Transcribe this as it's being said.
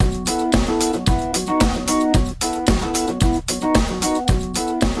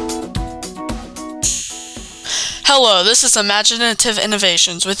Hello, this is Imaginative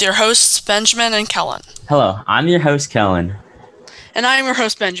Innovations with your hosts Benjamin and Kellan. Hello, I'm your host, Kellan. And I am your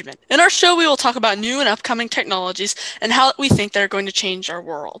host Benjamin. In our show, we will talk about new and upcoming technologies and how we think they're going to change our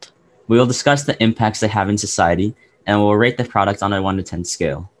world. We will discuss the impacts they have in society, and we'll rate the product on a 1 to 10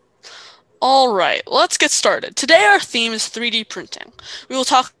 scale. All right, let's get started. Today, our theme is 3D printing. We will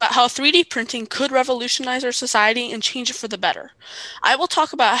talk about how 3D printing could revolutionize our society and change it for the better. I will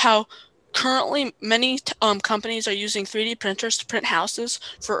talk about how currently many companies are using 3D printers to print houses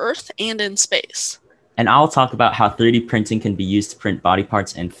for Earth and in space. And I'll talk about how 3D printing can be used to print body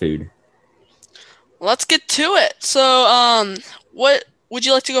parts and food. Let's get to it. So, what would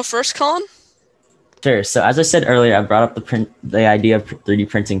you like to go first, Colin? Sure. So as I said earlier, I brought up the idea of 3D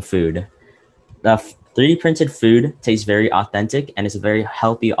printing food. The 3D printed food tastes very authentic and is a very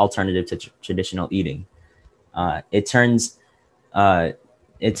healthy alternative to traditional eating.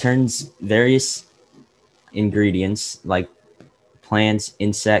 It turns various ingredients like plants,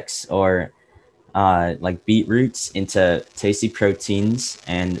 insects, or like beetroots into tasty proteins,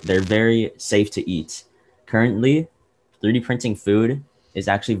 and they're very safe to eat. Currently, 3D printing food is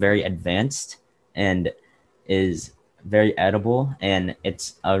actually very advanced and is very edible, and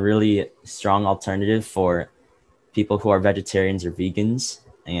it's a really strong alternative for people who are vegetarians or vegans,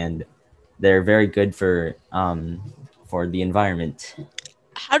 and they're very good for the environment.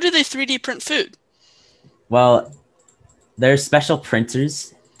 How do they 3D print food? Well, there's special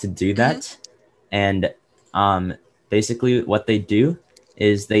printers to do Mm-hmm. that. And basically what they do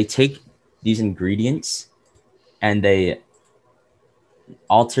is they take these ingredients and they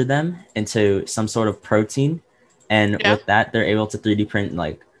alter them into some sort of protein. And Yeah. with that, they're able to 3D print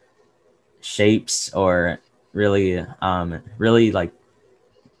like shapes or really like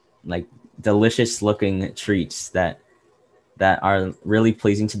delicious looking treats that are really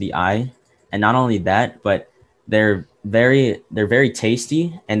pleasing to the eye. And not only that, but they're very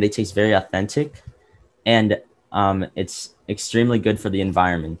tasty and they taste very authentic, and it's extremely good for the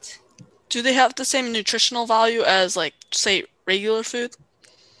environment. Do they have the same nutritional value as, like, say, regular food?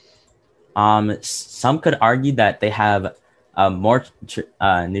 Some could argue that they have more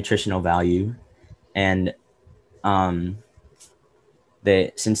nutritional value, and um,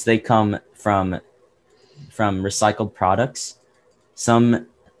 they since they come from recycled products, some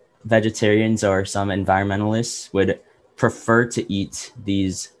vegetarians or some environmentalists would prefer to eat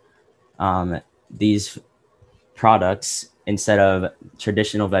these products instead of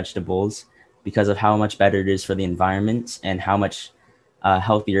traditional vegetables because of how much better it is for the environment and how much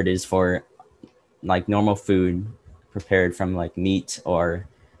healthier it is for like normal food prepared from like meat or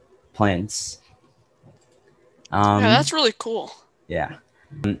plants. Yeah, Um, that's really cool. yeah,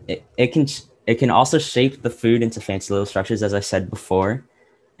 it can also shape the food into fancy little structures, as I said before,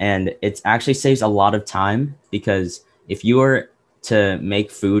 and it actually saves a lot of time because if you were to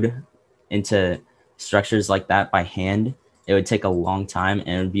make food into structures like that by hand, it would take a long time and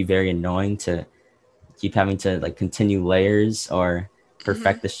it would be very annoying to keep having to like continue layers or Mm-hmm.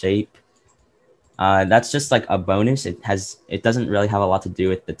 perfect the shape. That's just like a bonus. It doesn't really have a lot to do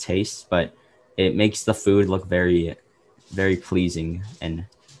with the taste, but it makes the food look very pleasing, and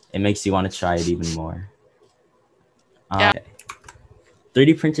it makes you want to try it even more. Yeah.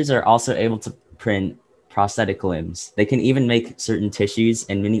 3D printers are also able to print prosthetic limbs. They can even make certain tissues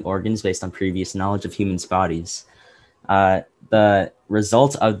and mini organs based on previous knowledge of humans' bodies. The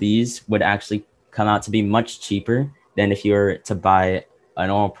result of these would actually come out to be much cheaper than if you were to buy a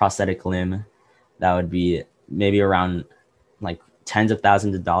normal prosthetic limb. That would be maybe around like tens of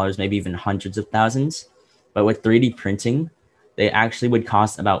thousands of dollars, maybe even hundreds of thousands. But with 3D printing, they actually would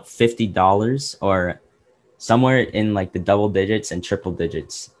cost about $50 or somewhere in like the double digits and triple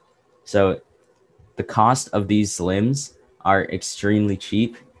digits. So the cost of these limbs are extremely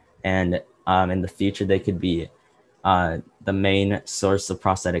cheap, and in the future they could be the main source of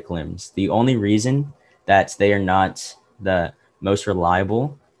prosthetic limbs. The only reason that they are not the most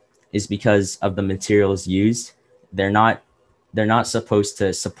reliable is because of the materials used. They're not they're not supposed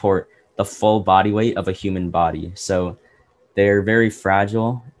to support the full body weight of a human body. So they're very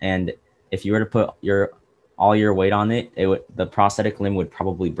fragile, and if you were to put your all your weight on it, the prosthetic limb would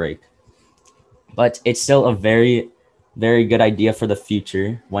probably break. But it's still a very good idea for the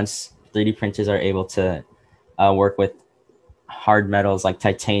future once 3D printers are able to work with hard metals like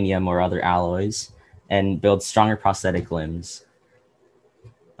titanium or other alloys and build stronger prosthetic limbs.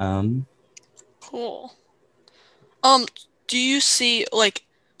 Um, Cool. Um, do you see, like,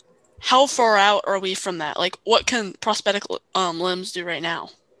 how far out are we from that? Like, what can prosthetic limbs do right now?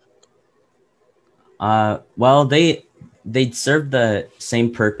 well, they serve the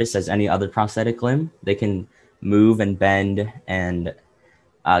same purpose as any other prosthetic limb. They can move and bend and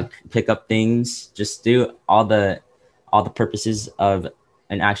pick up things, just do all the purposes of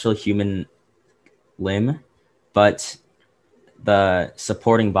an actual human limb, but the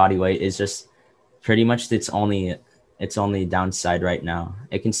supporting body weight is just pretty much its only downside right now.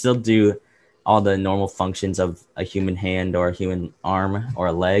 It can still do all the normal functions of a human hand or a human arm or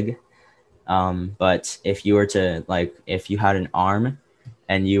a leg. But if you were to like, if you had an arm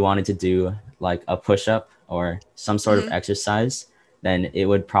and you wanted to do like a push up or some sort of Hmm. exercise, then it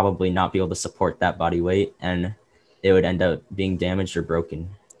would probably not be able to support that body weight and it would end up being damaged or broken.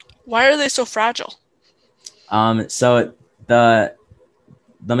 Why are they so fragile? So the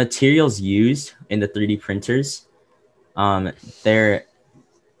materials used in the 3D printers, um, they're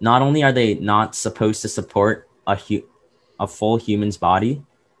not only are they not supposed to support a full human's body,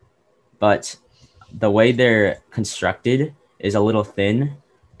 but the way they're constructed is a little thin,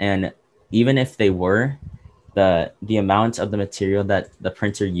 and even if they were, the amount of the material that the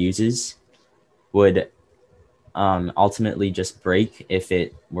printer uses would ultimately just break if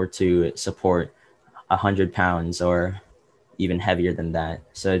it were to support 100 pounds or even heavier than that.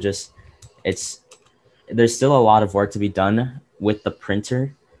 So just it's there's still a lot of work to be done with the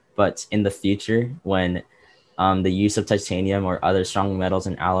printer, but in the future, when the use of titanium or other strong metals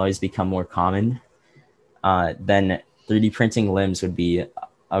and alloys become more common, then 3D printing limbs would be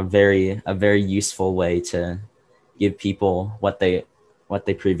a very useful way to give people what they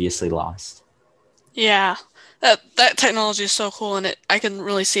previously lost. Yeah, that technology is so cool, and I can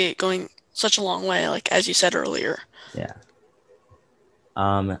really see it going such a long way, like as you said earlier. Yeah.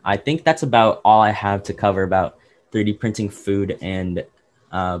 I think that's about all I have to cover about 3D printing food and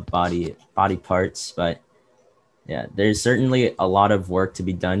body parts. But yeah, there's certainly a lot of work to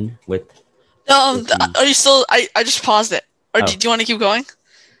be done with Are these. you still? I just paused it. Or Oh, do you want to keep going?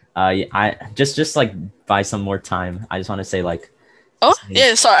 yeah, I just like buy some more time. I just want to say like, Oh, say,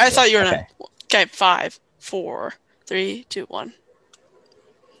 yeah. Sorry, I yeah, thought you were gonna. okay. Okay, 5, 4, 3, 2, 1.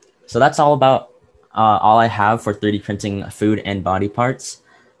 So that's all I have for 3D printing food and body parts.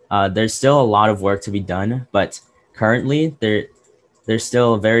 There's still a lot of work to be done, but currently there's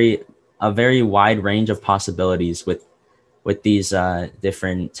still a very wide range of possibilities with these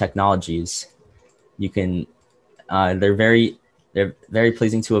different technologies. You can they're very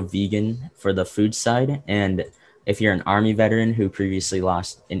pleasing to a vegan for the food side, and if you're an army veteran who previously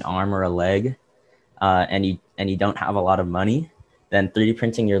lost an arm or a leg, and you don't have a lot of money, then 3D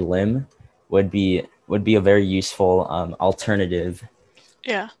printing your limb would be a very useful alternative.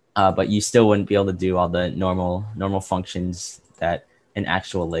 Yeah. But you still wouldn't be able to do all the normal functions that an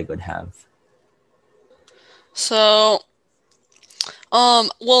actual leg would have. So,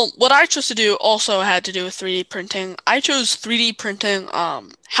 well, what I chose to do also had to do with 3D printing. I chose 3D printing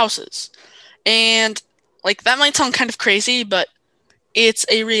houses. And like that might sound kind of crazy, but it's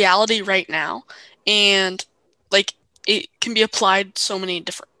a reality right now. And like it can be applied so many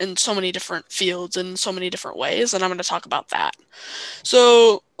different fields in so many different ways, and I'm going to talk about that.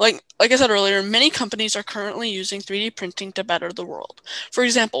 So, like I said earlier, many companies are currently using 3D printing to better the world. For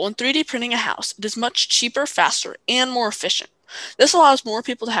example, when 3D printing a house, it is much cheaper, faster, and more efficient. This allows more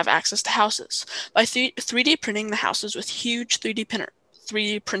people to have access to houses. By 3D printing the houses with huge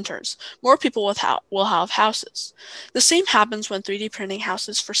 3D printers, more people will have houses. The same happens when 3D printing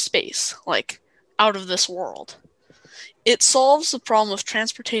houses for space, like out of this world. It solves the problem of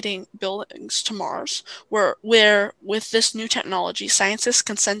transporting buildings to Mars, where with this new technology, scientists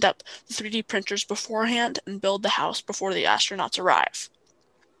can send up the 3D printers beforehand and build the house before the astronauts arrive.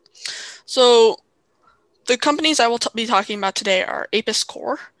 So, the companies I will be talking about today are Apis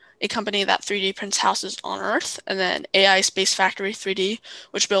Core, a company that 3D prints houses on Earth, and then AI Space Factory 3D,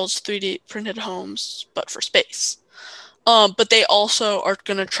 which builds 3D printed homes but for space. But they also are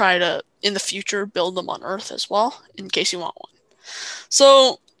going to try to, in the future, build them on Earth as well, in case you want one.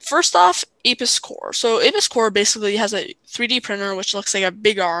 So first off, Apis Core. So Apis Core basically has a 3D printer which looks like a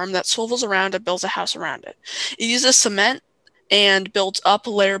big arm that swivels around and builds a house around it. It uses cement and builds up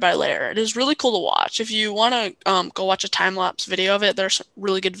layer by layer. It is really cool to watch. If you want to go watch a time-lapse video of it, there's some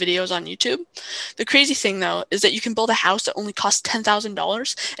really good videos on YouTube. The crazy thing, though, is that you can build a house that only costs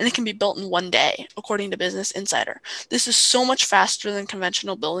 $10,000 and it can be built in one day, according to Business Insider. This is so much faster than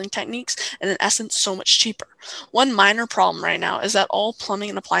conventional building techniques and, in essence, so much cheaper. One minor problem right now is that all plumbing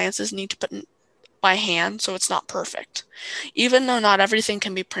and appliances need to put in by hand, so it's not perfect. Even though not everything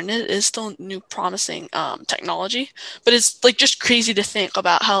can be printed, it is still new promising technology. But it's like just crazy to think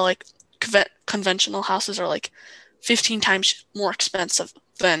about how like conventional houses are like 15 times more expensive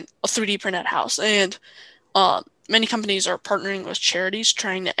than a 3D printed house, and many companies are partnering with charities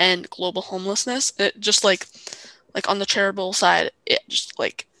trying to end global homelessness. It just like on the charitable side, it just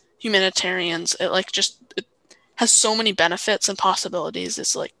like humanitarians, it like just it has so many benefits and possibilities.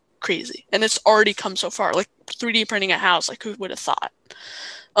 It's like crazy. And it's already come so far. Like 3D printing a house, like who would have thought?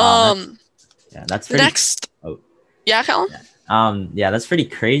 That's Um, yeah, that's the pretty. next, Oh, yeah, Colin? yeah. Yeah, that's pretty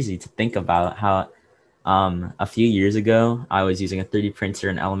crazy to think about how a few years ago I was using a 3D printer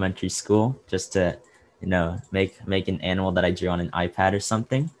in elementary school just to, make an animal that I drew on an iPad or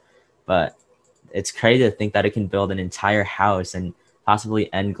something. But it's crazy to think that it can build an entire house and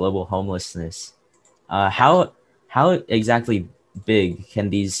possibly end global homelessness. Yeah. How exactly big can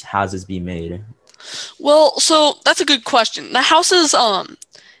these houses be made? Well, so that's a good question. The houses,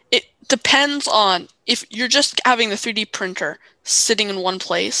 it depends on if you're just having the 3D printer sitting in one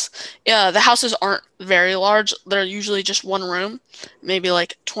place. Yeah, the houses aren't very large. They're usually just one room, maybe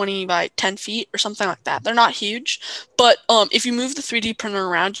like 20 by 10 feet or something like that. They're not huge, but if you move the 3D printer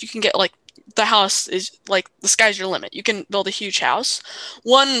around, you can get like the house is like the sky's your limit. You can build a huge house.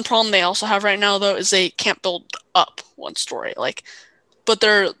 One problem they also have right now though is they can't build up one story. Like but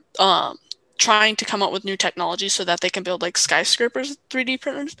they're um trying to come up with new technology so that they can build like skyscrapers with 3D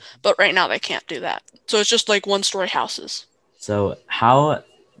printers, but right now they can't do that. So it's just like one-story houses. So how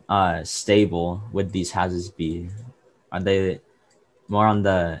stable would these houses be? Are they more on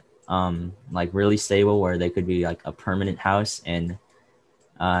the like really stable where they could be like a permanent house, and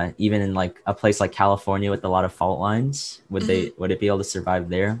even in like a place like California with a lot of fault lines, Hmm. would it be able to survive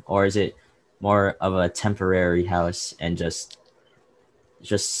there, or is it more of a temporary house and just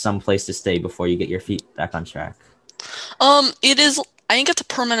some place to stay before you get your feet back on track? It is. I think it's a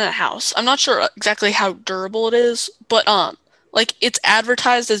permanent house. I'm not sure exactly how durable it is, but like it's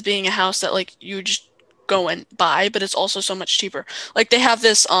advertised as being a house that like you just go and buy, but it's also so much cheaper. Like they have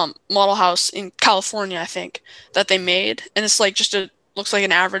this model house in California, I think, that they made, and it's like just a looks like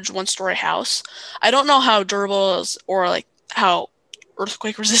an average one-story house. I don't know how durable it is or like how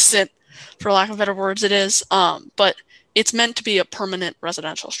earthquake resistant, for lack of better words, it is. But it's meant to be a permanent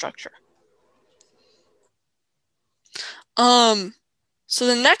residential structure. Um, So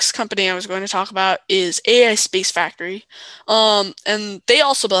the next company I was going to talk about is AI Space Factory. And they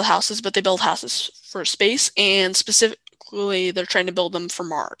also build houses, but they build houses for space, and specifically they're trying to build them for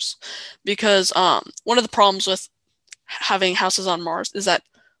Mars. Because one of the problems with having houses on Mars is that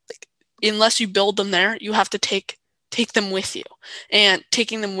like unless you build them there, you have to take them with you. And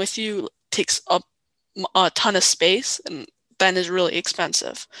taking them with you takes up a ton of space and then is really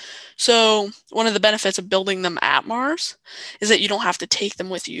expensive. So one of the benefits of building them at Mars is that you don't have to take them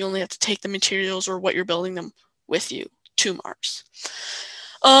with you. You only have to take the materials or what you're building them with you to Mars.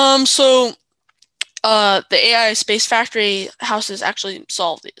 So the AI Space Factory houses actually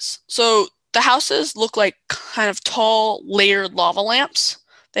solve these. So the houses look like kind of tall, layered lava lamps.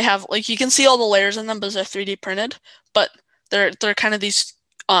 They have like you can see all the layers in them because they're 3D printed, but they're kind of these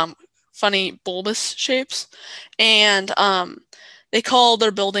um, funny bulbous shapes, and they call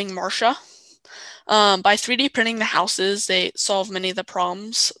their building Marcia. By 3D printing the houses, they solve many of the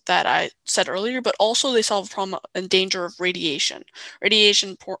problems that I said earlier, but also they solve the problem and danger of radiation.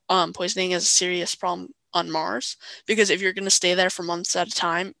 Radiation poisoning is a serious problem on Mars because if you're going to stay there for months at a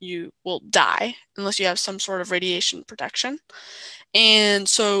time, you will die unless you have some sort of radiation protection. And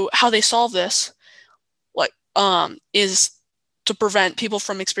so, how they solve this, like, is to prevent people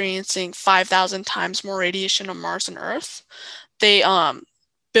from experiencing 5,000 times more radiation on Mars than Earth. They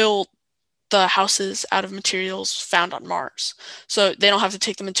build the houses out of materials found on Mars. So they don't have to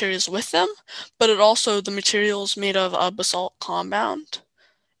take the materials with them, but it also the materials made of a basalt compound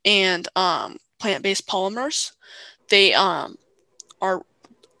and plant-based polymers. They are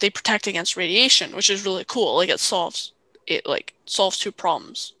they protect against radiation, which is really cool. Like it solves two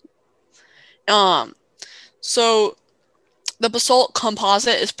problems. Um, so the basalt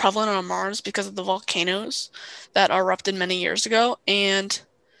composite is prevalent on Mars because of the volcanoes that erupted many years ago, and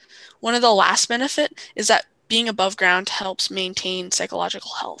one of the last benefit is that being above ground helps maintain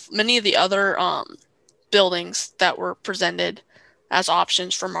psychological health. Many of the other buildings that were presented as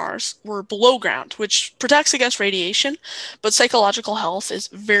options for Mars were below ground, which protects against radiation, but psychological health is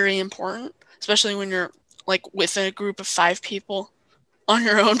very important, especially when you're like with a group of 5 people on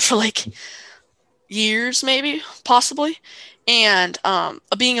your own for like years, maybe, possibly. And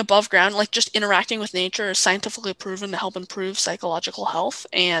being above ground, like just interacting with nature, is scientifically proven to help improve psychological health.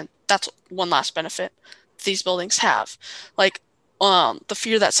 And that's one last benefit these buildings have. Like, the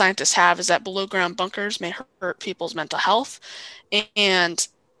fear that scientists have is that below ground bunkers may hurt people's mental health. And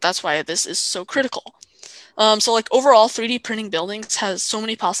that's why this is so critical. So like overall, 3D printing buildings has so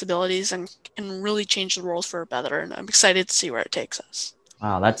many possibilities and can really change the world for a better. And I'm excited to see where it takes us.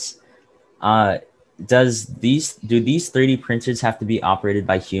 Wow, that's uh do these 3D printers have to be operated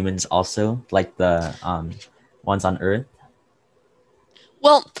by humans also, like the ones on Earth?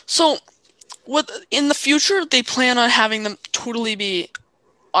 Well, so with in the future, they plan on having them totally be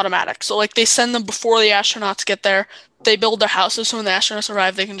automatic. So like they send them before the astronauts get there. They build their houses so when the astronauts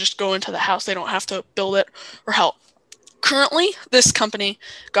arrive, they can just go into the house. They don't have to build it or help. Currently, this company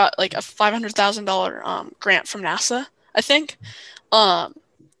got like a $500,000 grant from NASA, I think. Um,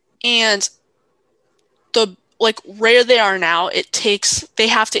 and the like where they are now, they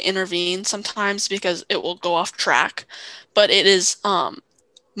have to intervene sometimes because it will go off track, but it is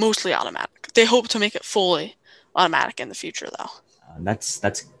mostly automatic. They hope to make it fully automatic in the future though.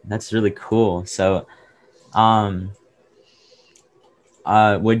 That's really cool. So, um,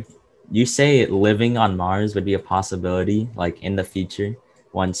 would you say living on Mars would be a possibility, like in the future,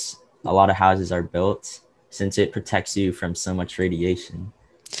 once a lot of houses are built, since it protects you from so much radiation?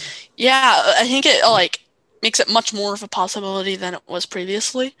 Yeah, I think it like makes it much more of a possibility than it was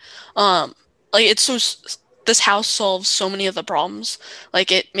previously. Um, like it's so this house solves so many of the problems.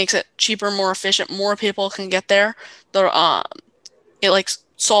 Like it makes it cheaper, more efficient, more people can get there. The it like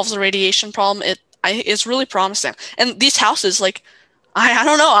solves the radiation problem. It's really promising. And these houses, like I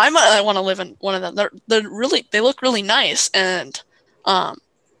don't know, I want to live in one of them. They look really nice and um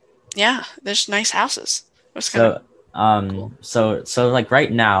yeah, there's nice houses. It's kind of So, cool. so like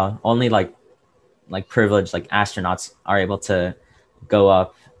right now, only like privileged like astronauts are able to go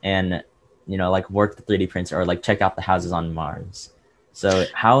up and like work the 3D printer or like check out the houses on Mars. So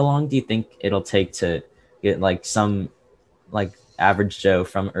how long do you think it'll take to get like some like average Joe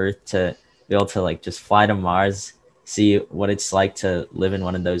from Earth to be able to like just fly to Mars, see what it's like to live in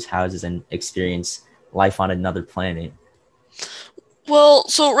one of those houses and experience life on another planet? Well,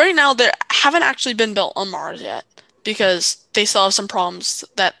 so right now they haven't actually been built on Mars yet because they still have some problems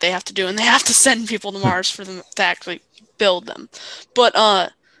that they have to do and they have to send people to Mars for them to actually build them. But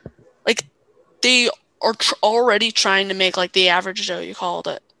like they are already trying to make like the average Joe you called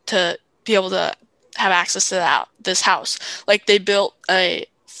it to be able to have access to this house. Like they built a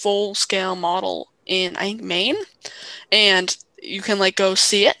full scale model in I think Maine and you can like go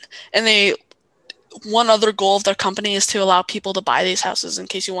see it and they one other goal of their company is to allow people to buy these houses in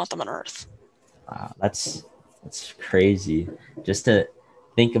case you want them on Earth. Wow, that's crazy. Just to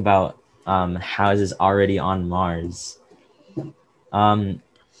think about houses already on Mars. Um,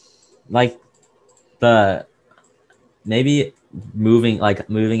 like the maybe moving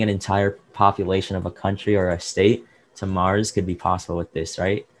an entire population of a country or a state to Mars could be possible with this,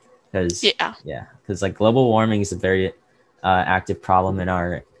 right? Because Yeah. yeah, because like global warming is a very active problem in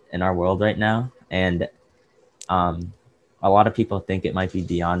our world right now, and um, a lot of people think it might be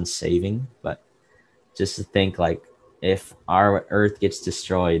beyond saving, but just to think like if our Earth gets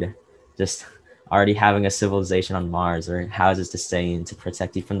destroyed, just already having a civilization on Mars or houses to stay in to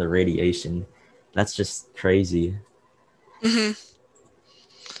protect you from the radiation, that's just crazy. Hmm.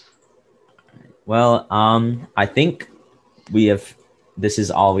 Well, I think we have this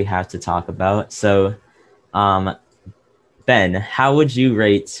is all we have to talk about. So, um, Ben, how would you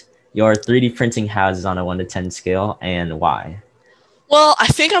rate your 3D printing houses on a 1 to 10 scale and why? Well, I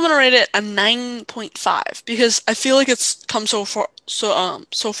think I'm gonna rate it a 9.5 because I feel like it's come so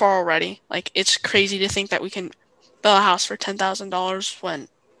far already. Like it's crazy to think that we can build a house for $10,000 when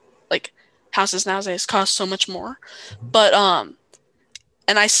like houses nowadays cost so much more. But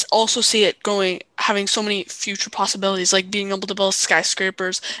and also see it having so many future possibilities, like being able to build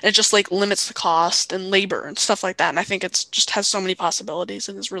skyscrapers, and it just like limits the cost and labor and stuff like that. And I think it's just has so many possibilities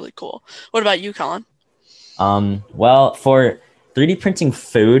and is really cool. What about you, Colin? Well, for 3D printing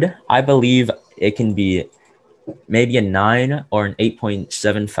food, I believe it can be maybe a 9 or an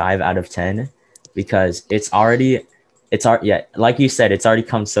 8.75 out of 10 because yeah, like you said, it's already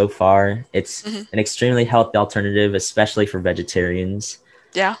come so far. It's Hmm. an extremely healthy alternative, especially for vegetarians.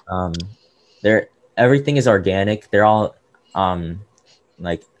 Yeah. Um, they're everything is organic. Um,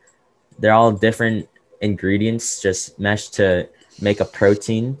 like they're all different ingredients just meshed to make a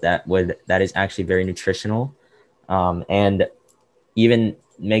protein that is actually very nutritional. And even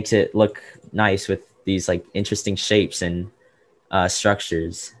makes it look nice with these like interesting shapes and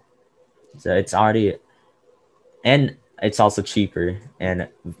structures. So it's already and it's also cheaper and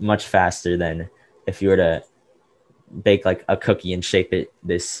much faster than if you were to bake like a cookie and shape it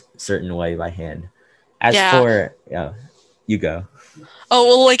this certain way by hand. As Yeah. for you go. Oh,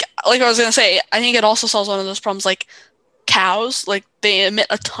 well, like I was gonna say, I think it also solves one of those problems. Like cows, like they emit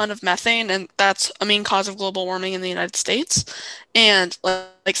a ton of methane, and that's a main cause of global warming in the United States. And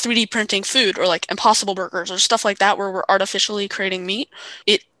like 3D printing food or like Impossible Burgers or stuff like that, where we're artificially creating meat,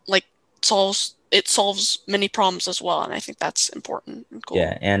 it like solves many problems as well. And I think that's important and cool.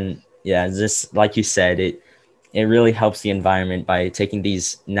 Yeah, and yeah, just like you said, it really helps the environment by taking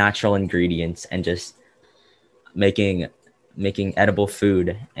these natural ingredients and just making making edible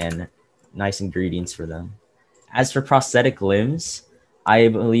food and nice ingredients for them. As for prosthetic limbs, I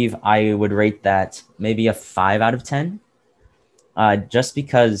believe I would rate that maybe a 5 out of 10. Just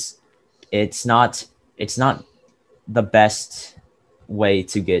because it's not the best way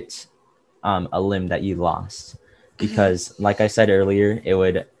to get a limb that you lost, Hmm. because like I said earlier, it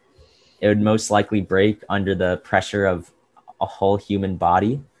would most likely break under the pressure of a whole human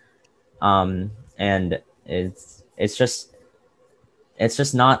body, and it's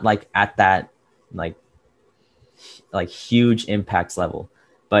just not like at that like huge impacts level,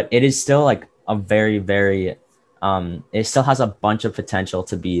 but it is still like a very very it still has a bunch of potential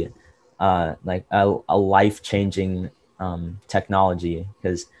to be like a life changing technology,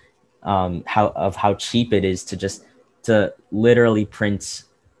 because how cheap it is to just to literally print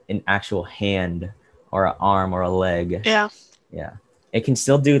an actual hand or an arm or a leg. Yeah. Yeah, it can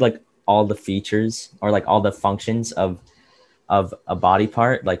still do like all the features or like all the functions of a body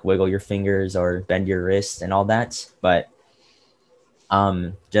part, like wiggle your fingers or bend your wrist and all that, but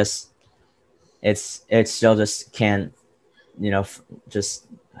just it still just can't, just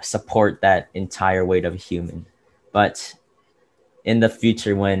support that entire weight of a human. But in the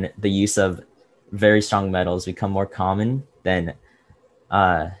future, when the use of very strong metals become more common, then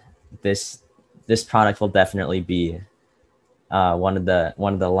uh, this this product will definitely be one of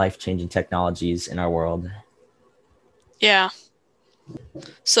the life changing technologies in our world. Yeah.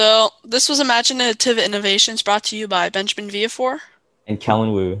 So this was Imaginative Innovations brought to you by Benjamin Viafor. And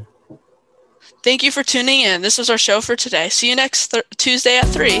Kellen Wu, Thank you for tuning in. This was our show for today. See you next Tuesday at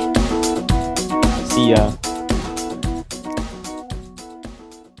 3. see ya.